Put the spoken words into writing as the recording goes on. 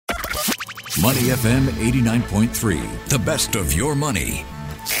Money FM 89.3, the best of your money.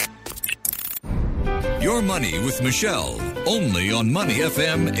 Your Money with Michelle, only on Money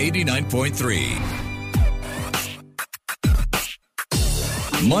FM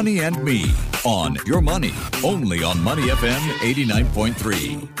 89.3. Money and Me on Your Money, only on Money FM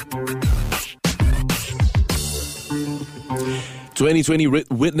 89.3. 2020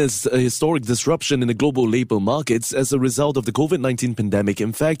 witnessed a historic disruption in the global labor markets as a result of the COVID-19 pandemic.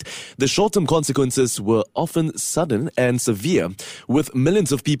 In fact, the short-term consequences were often sudden and severe, with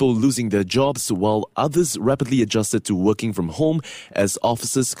millions of people losing their jobs while others rapidly adjusted to working from home as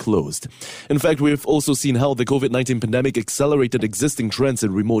offices closed. In fact, we've also seen how the COVID-19 pandemic accelerated existing trends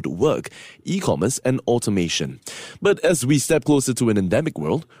in remote work, e-commerce and automation. But as we step closer to an endemic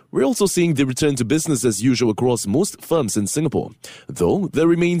world, we're also seeing the return to business as usual across most firms in Singapore. Though there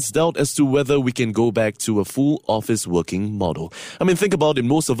remains doubt as to whether we can go back to a full office working model. I mean, think about it.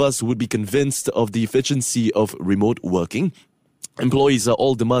 Most of us would be convinced of the efficiency of remote working. Employees are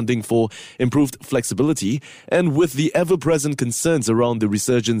all demanding for improved flexibility, and with the ever-present concerns around the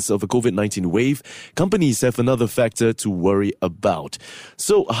resurgence of a COVID-19 wave, companies have another factor to worry about.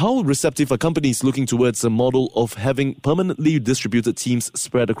 So how receptive are companies looking towards a model of having permanently distributed teams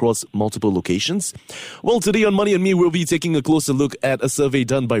spread across multiple locations? Well, today on Money and Me, we'll be taking a closer look at a survey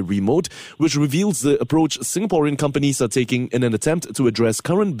done by Remote, which reveals the approach Singaporean companies are taking in an attempt to address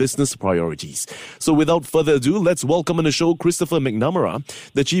current business priorities. So without further ado, let's welcome on the show Christopher McNamara,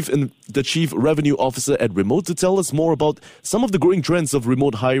 the Chief Revenue Officer at Remote, to tell us more about some of the growing trends of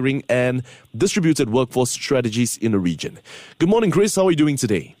remote hiring and distributed workforce strategies in the region. Good morning, Chris. How are you doing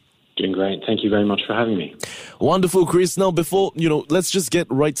today? Doing great. Thank you very much for having me. Wonderful, Chris. Now, before, let's just get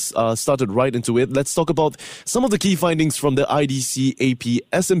started right into it. Let's talk about some of the key findings from the IDC, AP,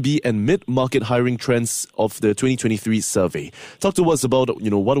 SMB and mid-market hiring trends of the 2023 survey. Talk to us about,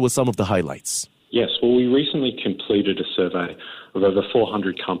 what were some of the highlights? Yes, well, we recently completed a survey of over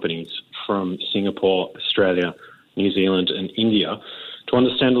 400 companies from Singapore, Australia, New Zealand and India to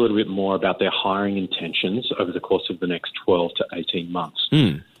understand a little bit more about their hiring intentions over the course of the next 12 to 18 months.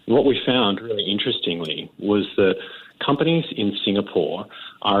 What we found, really interestingly, was that companies in Singapore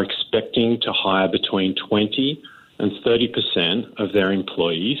are expecting to hire between 20 and 30% of their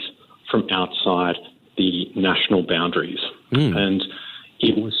employees from outside the national boundaries. And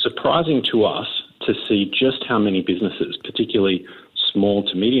it was surprising to us to see just how many businesses, particularly small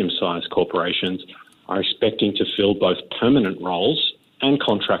to medium-sized corporations, are expecting to fill both permanent roles and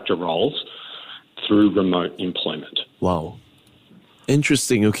contractor roles through remote employment. Wow.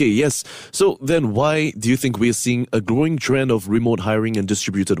 Interesting. Okay, yes. So then why do you think we are seeing a growing trend of remote hiring and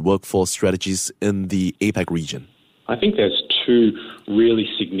distributed workforce strategies in the APAC region? I think there's two really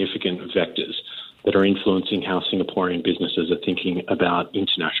significant vectors that are influencing how Singaporean businesses are thinking about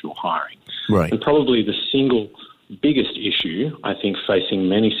international hiring. Right. And probably the single biggest issue, I think, facing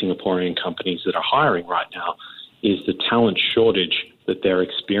many Singaporean companies that are hiring right now is the talent shortage that they're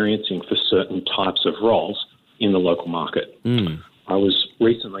experiencing for certain types of roles in the local market. I was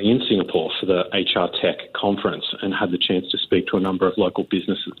recently in Singapore for the HR Tech conference and had the chance to speak to a number of local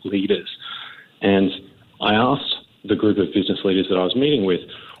business leaders. And I asked the group of business leaders that I was meeting with,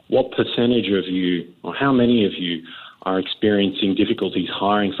 what percentage of you, or how many of you, are experiencing difficulties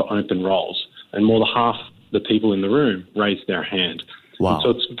hiring for open roles? And more than half the people in the room raised their hand. Wow. And so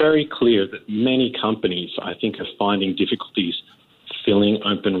it's very clear that many companies, I think, are finding difficulties filling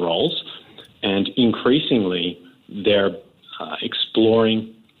open roles, and increasingly they're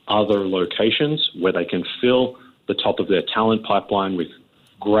exploring other locations where they can fill the top of their talent pipeline with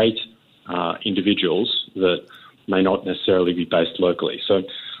great individuals that may not necessarily be based locally. So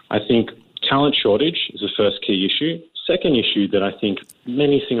I think talent shortage is the first key issue. Second issue that I think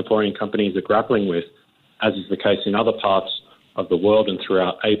many Singaporean companies are grappling with, as is the case in other parts of the world and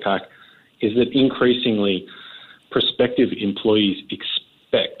throughout APAC, is that increasingly prospective employees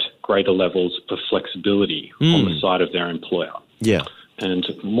expect greater levels of flexibility on the side of their employer. Yeah. And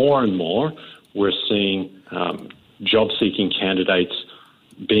more, we're seeing job-seeking candidates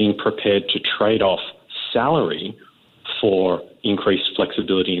being prepared to trade off salary for increased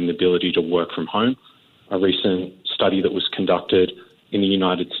flexibility and the ability to work from home. A recent study that was conducted in the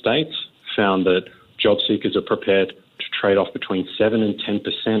United States found that job seekers are prepared to trade off between 7 and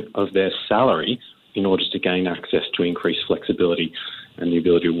 10% of their salary in order to gain access to increased flexibility and the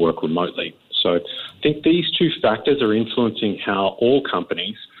ability to work remotely. So I think these two factors are influencing how all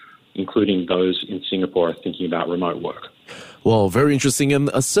companies including those in Singapore, are thinking about remote work. Well, very interesting,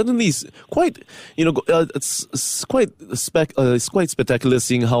 and certainly it's quite, it's quite spectacular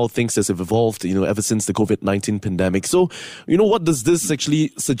seeing how things have evolved, ever since the COVID-19 pandemic. So, what does this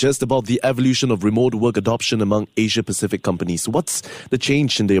actually suggest about the evolution of remote work adoption among Asia-Pacific companies? What's the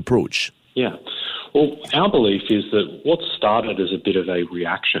change in the approach? Yeah. Well, our belief is that what started as a bit of a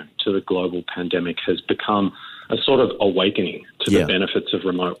reaction to the global pandemic has become a sort of awakening to the benefits of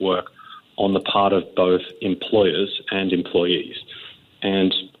remote work on the part of both employers and employees.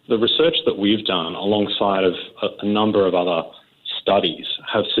 And the research that we've done alongside of a number of other studies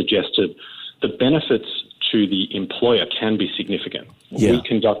have suggested the benefits to the employer can be significant. Yeah. We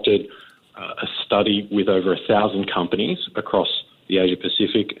conducted a study with over 1,000 companies across the Asia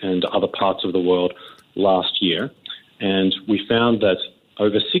Pacific and other parts of the world last year, and we found that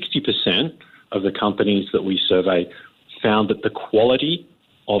over 60% of the companies that we surveyed found that the quality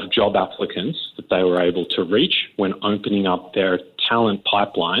of job applicants that they were able to reach when opening up their talent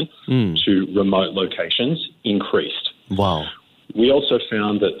pipeline to remote locations increased. Wow. We also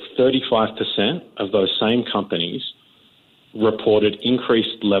found that 35% of those same companies reported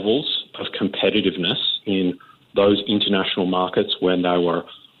increased levels of competitiveness in those international markets when they were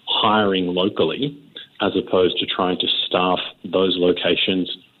hiring locally, as opposed to trying to staff those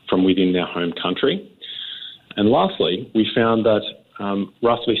locations from within their home country. And lastly, we found that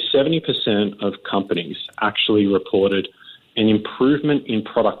roughly 70% of companies actually reported an improvement in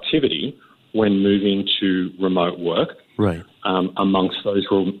productivity when moving to remote work amongst those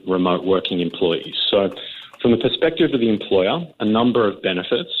remote working employees. So from the perspective of the employer, a number of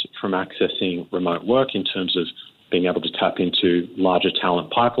benefits from accessing remote work in terms of being able to tap into larger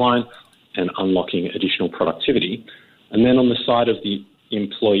talent pipeline and unlocking additional productivity. And then on the side of the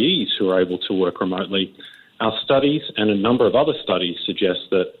employees who are able to work remotely, our studies and a number of other studies suggest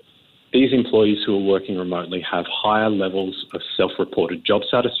that these employees who are working remotely have higher levels of self-reported job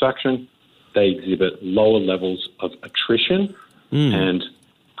satisfaction. They exhibit lower levels of attrition and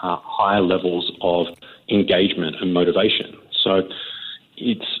higher levels of engagement and motivation. So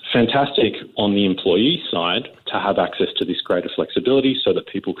it's fantastic on the employee side to have access to this greater flexibility so that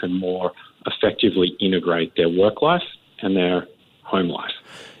people can more effectively integrate their work life and their home life.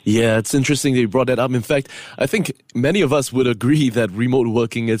 Yeah, it's interesting that you brought that up. In fact, I think many of us would agree that remote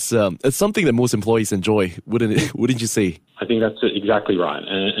working is it's something that most employees enjoy, wouldn't you say? I think that's exactly right.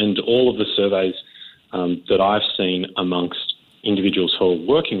 And all of the surveys that I've seen amongst individuals who are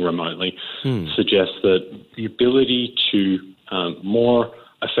working remotely suggest that the ability to more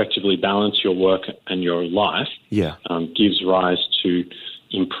effectively balance your work and your life gives rise to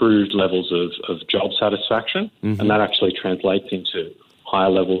improved levels of job satisfaction, and that actually translates into higher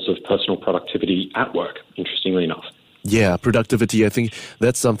levels of personal productivity at work, interestingly enough. Yeah, productivity. I think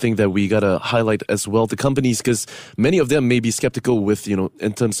that's something that we got to highlight as well to companies, because many of them may be skeptical with,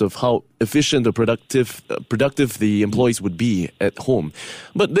 in terms of how efficient or productive the employees would be at home.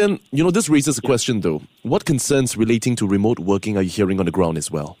 But then, this raises a question though. What concerns relating to remote working are you hearing on the ground as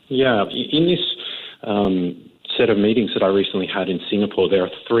well? Yeah, in this set of meetings that I recently had in Singapore, there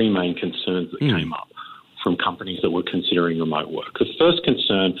are three main concerns that came up from companies that were considering remote work. The first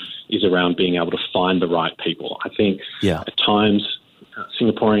concern is around being able to find the right people. I think at times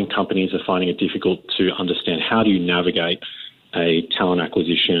Singaporean companies are finding it difficult to understand how do you navigate a talent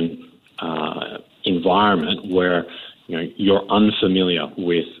acquisition environment where you're unfamiliar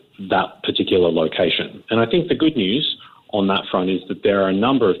with that particular location. And I think the good news on that front is that there are a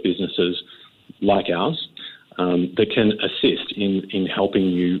number of businesses like ours that can assist in helping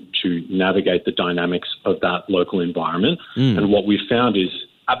you to navigate the dynamics of that local environment. And what we've found is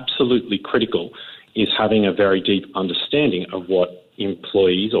absolutely critical is having a very deep understanding of what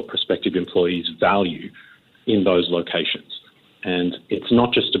employees or prospective employees value in those locations. And it's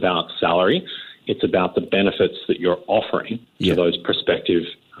not just about salary, it's about the benefits that you're offering to those prospective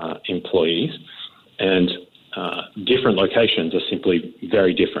employees. And different locations are simply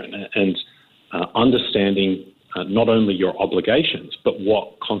very different. And understanding not only your obligations, but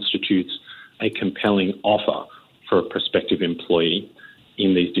what constitutes a compelling offer for a prospective employee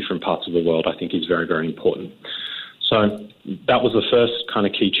in these different parts of the world, I think is very, very important. So that was the first kind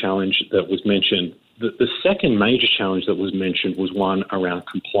of key challenge that was mentioned. The second major challenge that was mentioned was one around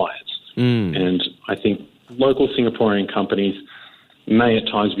compliance. And I think local Singaporean companies may at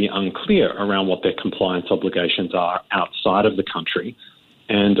times be unclear around what their compliance obligations are outside of the country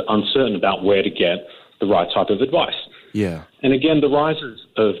and uncertain about where to get the right type of advice. Yeah. And again, the rise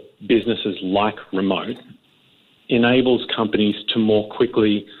of businesses like remote enables companies to more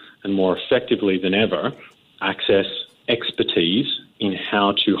quickly and more effectively than ever access expertise in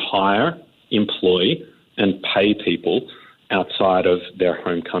how to hire, employ, and pay people outside of their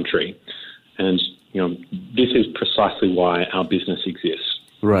home country. And, this is precisely why our business exists.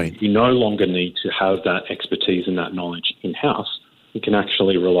 Right. You no longer need to have that expertise and that knowledge in-house. You can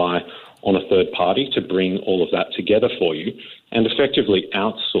actually rely on a third party to bring all of that together for you and effectively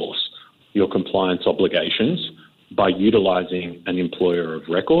outsource your compliance obligations by utilizing an employer of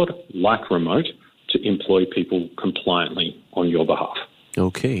record like Remote to employ people compliantly on your behalf.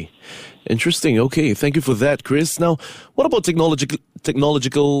 Okay. Interesting. Okay. Thank you for that, Chris. Now, what about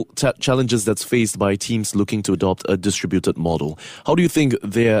technological challenges that's faced by teams looking to adopt a distributed model? How do you think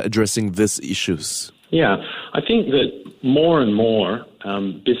they're addressing these issues? Yeah, I think that more and more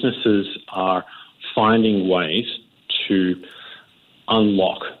businesses are finding ways to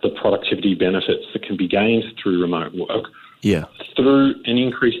unlock the productivity benefits that can be gained through remote work through an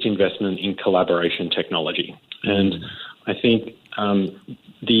increased investment in collaboration technology. And I think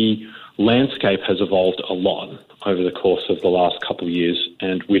the landscape has evolved a lot over the course of the last couple of years,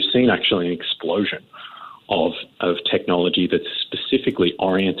 and we've seen actually an explosion of technology that's specifically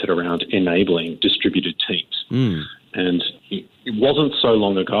oriented around enabling distributed teams. And it wasn't so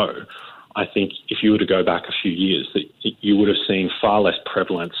long ago, I think, if you were to go back a few years, that you would have seen far less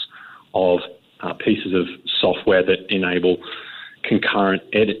prevalence of pieces of software that enable concurrent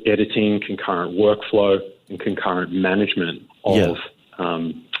editing, concurrent workflow, and concurrent management of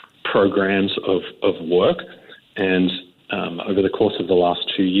programs of work. And over the course of the last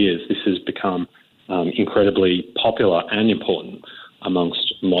 2 years, this has become incredibly popular and important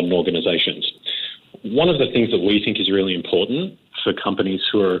amongst modern organizations. One of the things that we think is really important for companies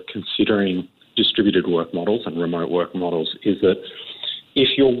who are considering distributed work models and remote work models is that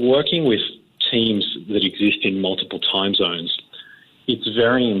if you're working with teams that exist in multiple time zones, it's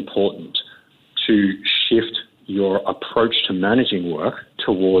very important to shift your approach to managing work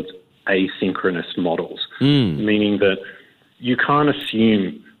towards asynchronous models, meaning that you can't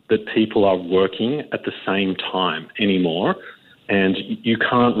assume that people are working at the same time anymore, and you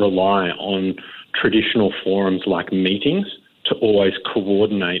can't rely on traditional forums like meetings to always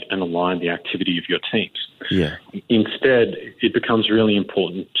coordinate and align the activity of your teams. Instead, it becomes really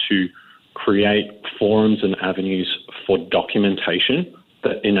important to create forums and avenues for documentation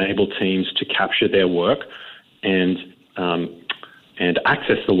that enable teams to capture their work and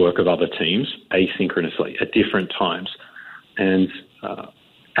access the work of other teams asynchronously at different times. And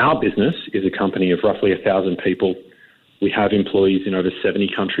our business is a company of roughly 1,000 people. We have employees in over 70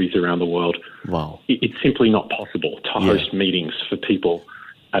 countries around the world. Wow. It's simply not possible to host meetings for people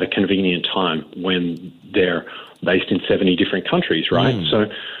at a convenient time when they're based in 70 different countries, right? So,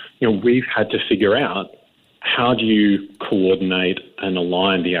 we've had to figure out, how do you coordinate and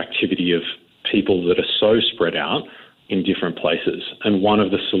align the activity of people that are so spread out in different places? And one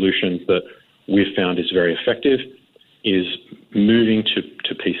of the solutions that we've found is very effective is moving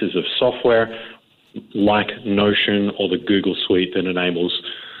to pieces of software like Notion or the Google Suite that enables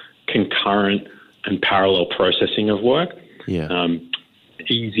concurrent and parallel processing of work,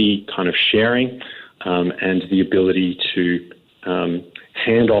 easy kind of sharing, and the ability to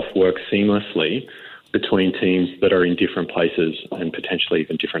hand off work seamlessly between teams that are in different places and potentially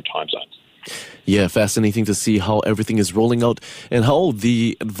even different time zones. Yeah, fascinating to see how everything is rolling out and how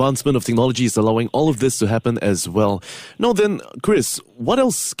the advancement of technology is allowing all of this to happen as well. Now then, Chris, what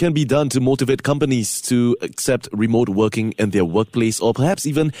else can be done to motivate companies to accept remote working in their workplace, or perhaps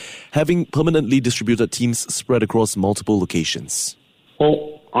even having permanently distributed teams spread across multiple locations?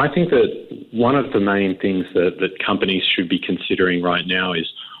 Well, I think that one of the main things that companies should be considering right now is,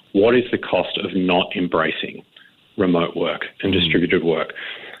 what is the cost of not embracing remote work and distributed work?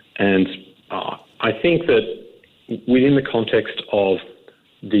 And I think that within the context of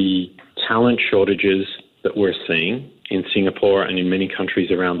the talent shortages that we're seeing in Singapore and in many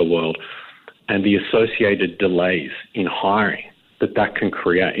countries around the world, and the associated delays in hiring that can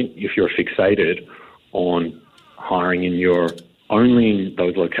create if you're fixated on hiring only in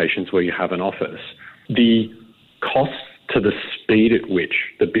those locations where you have an office, the cost to the speed at which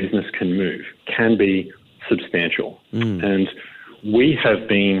the business can move can be substantial. And we have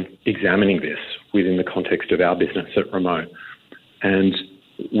been examining this within the context of our business at Remote. And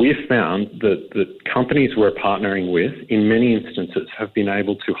we've found that companies we're partnering with, in many instances, have been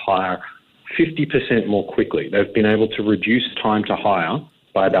able to hire 50% more quickly. They've been able to reduce time to hire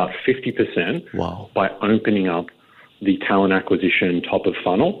by about 50% by opening up the talent acquisition top of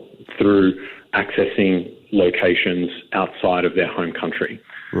funnel through accessing locations outside of their home country.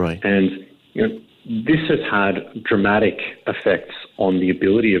 Right. And this has had dramatic effects on the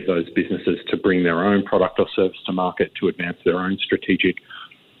ability of those businesses to bring their own product or service to market, to advance their own strategic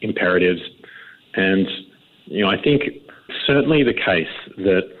imperatives. And, I think certainly the case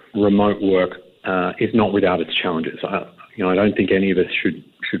that remote work is not without its challenges. I don't think any of us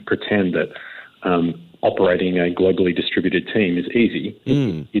should pretend that operating a globally distributed team is easy.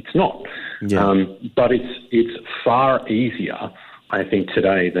 It's not. Yeah. But it's far easier, I think,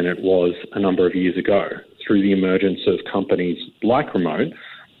 today than it was a number of years ago, through the emergence of companies like Remote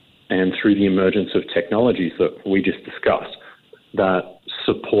and through the emergence of technologies that we just discussed that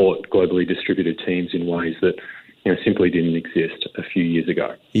support globally distributed teams in ways that simply didn't exist a few years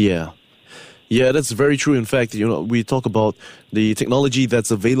ago. Yeah, that's very true. In fact, we talk about the technology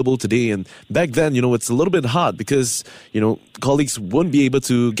that's available today, and back then, it's a little bit hard because, colleagues wouldn't be able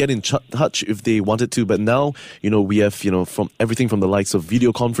to get in touch if they wanted to. But now, we have, from everything from the likes of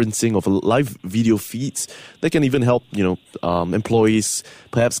video conferencing, of live video feeds that can even help, employees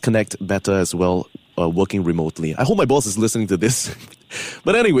perhaps connect better as well, working remotely. I hope my boss is listening to this.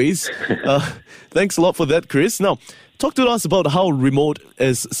 But anyways, thanks a lot for that, Chris. Now, talk to us about how Remote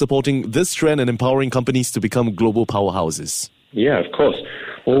is supporting this trend and empowering companies to become global powerhouses. Yeah, of course.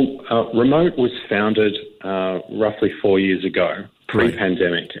 Well, Remote was founded roughly 4 years ago,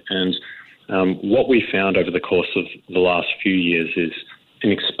 pre-pandemic. Right. And what we found over the course of the last few years is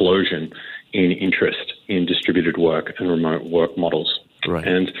an explosion in interest in distributed work and remote work models. Right.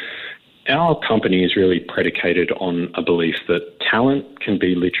 And our company is really predicated on a belief that talent can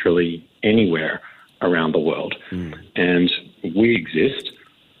be literally anywhere around the world. And we exist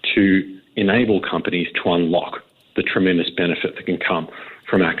to enable companies to unlock the tremendous benefit that can come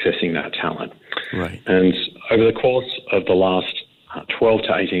from accessing that talent. Right. And over the course of the last 12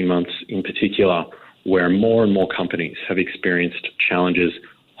 to 18 months in particular, where more and more companies have experienced challenges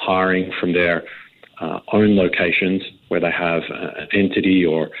hiring from their own locations, where they have an entity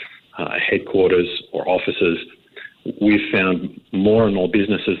or headquarters or offices, we've found more and more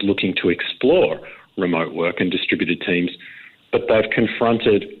businesses looking to explore remote work and distributed teams, but they've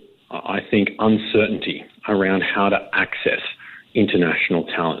confronted, I think, uncertainty around how to access international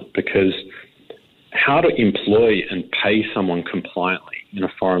talent, because how to employ and pay someone compliantly in a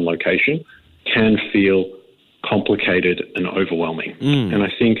foreign location can feel complicated and overwhelming. And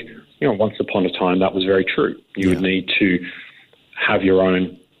I think, once upon a time that was very true. You would need to have your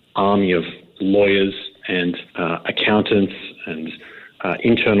own army of lawyers and accountants and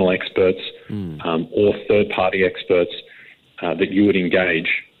internal experts or third-party experts that you would engage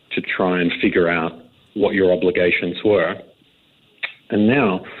to try and figure out what your obligations were. And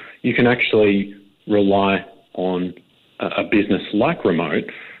now you can actually rely on a business like Remote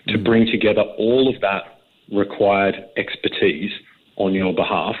to bring together all of that required expertise on your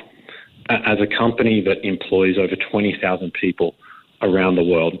behalf as a company that employs over 20,000 people around the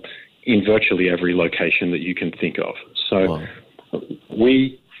world in virtually every location that you can think of. So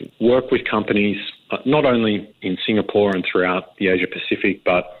we work with companies not only in Singapore and throughout the Asia Pacific,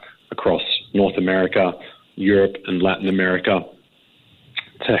 but across North America, Europe and Latin America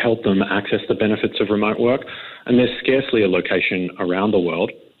to help them access the benefits of remote work. And there's scarcely a location around the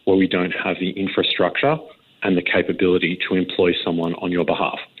world where we don't have the infrastructure and the capability to employ someone on your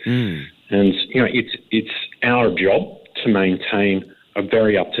behalf. And, it's our job to maintain a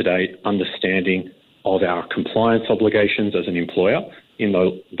very up-to-date understanding of our compliance obligations as an employer in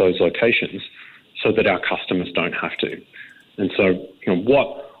those locations so that our customers don't have to. And so,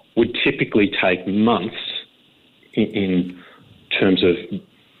 what would typically take months in terms of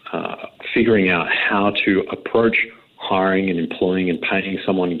figuring out how to approach hiring and employing and paying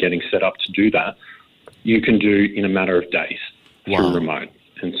someone and getting set up to do that, you can do in a matter of days through Remote.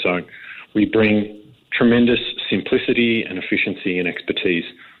 And so we bring tremendous simplicity and efficiency and expertise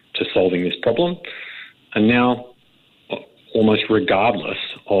to solving this problem. And now, almost regardless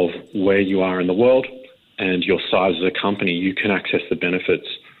of where you are in the world and your size as a company, you can access the benefits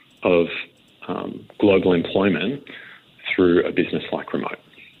of global employment through a business like Remote.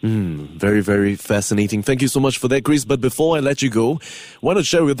 Very, very fascinating. Thank you so much for that, Chris. But before I let you go, why not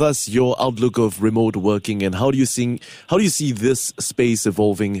share with us your outlook of remote working and how do you see this space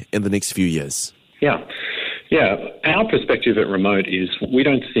evolving in the next few years? Yeah. Our perspective at Remote is we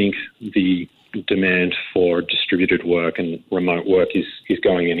don't think the demand for distributed work and remote work is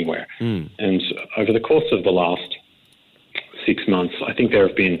going anywhere. And over the course of the last 6 months, I think there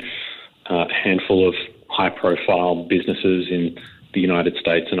have been a handful of high-profile businesses in the United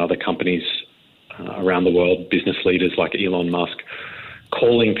States and other companies around the world, business leaders like Elon Musk,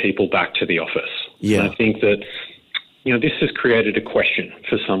 calling people back to the office. And I think that, this has created a question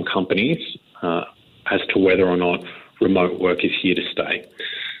for some companies as to whether or not remote work is here to stay.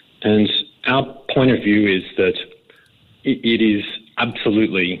 And our point of view is that it is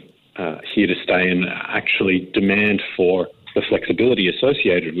absolutely here to stay, and actually demand for the flexibility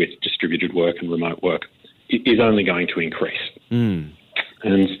associated with distributed work and remote work is only going to increase. And,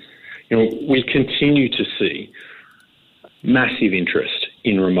 we continue to see massive interest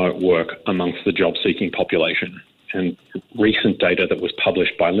in remote work amongst the job-seeking population. And recent data that was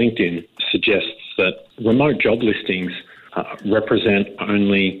published by LinkedIn suggests that remote job listings represent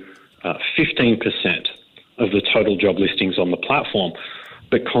only 15% of the total job listings on the platform,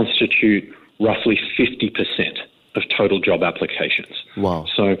 but constitute roughly 50% of total job applications. Wow.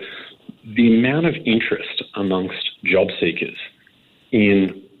 So the amount of interest amongst job seekers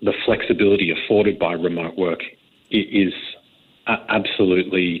in the flexibility afforded by remote work is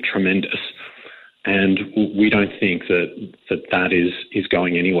absolutely tremendous. And we don't think that is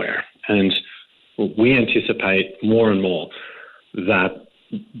going anywhere. And we anticipate more and more that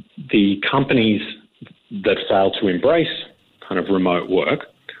the companies that fail to embrace kind of remote work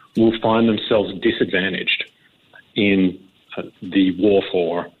will find themselves disadvantaged in the war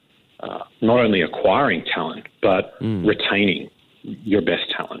for not only acquiring talent, but retaining your best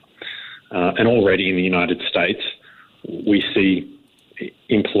talent. And already in the United States, we see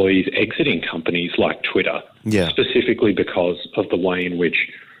employees exiting companies like Twitter, specifically because of the way in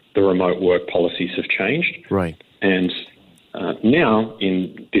which the remote work policies have changed. Right. And now,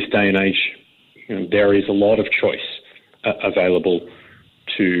 in this day and age, there is a lot of choice available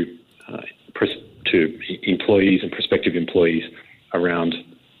to employees and prospective employees around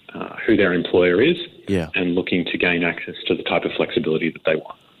who their employer is and looking to gain access to the type of flexibility that they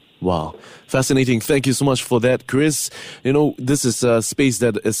want. Wow. Fascinating. Thank you so much for that, Chris. This is a space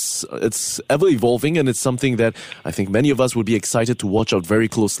that it's ever evolving, and it's something that I think many of us would be excited to watch out very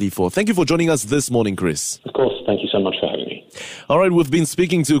closely for. Thank you for joining us this morning, Chris. Of course. Thank you so much for having me. All right, we've been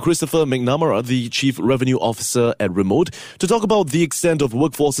speaking to Christopher McNamara, the Chief Revenue Officer at Remote, to talk about the extent of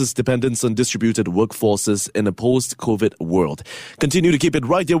workforce's dependence on distributed workforces in a post-COVID world. Continue to keep it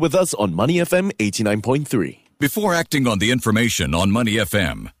right here with us on Money FM 89.3. Before acting on the information on Money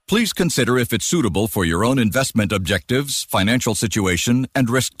FM, please consider if it's suitable for your own investment objectives, financial situation, and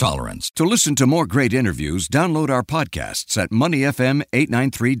risk tolerance. To listen to more great interviews, download our podcasts at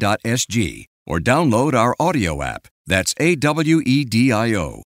moneyfm893.sg or download our audio app. That's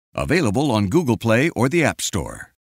AWEDIO. Available on Google Play or the App Store.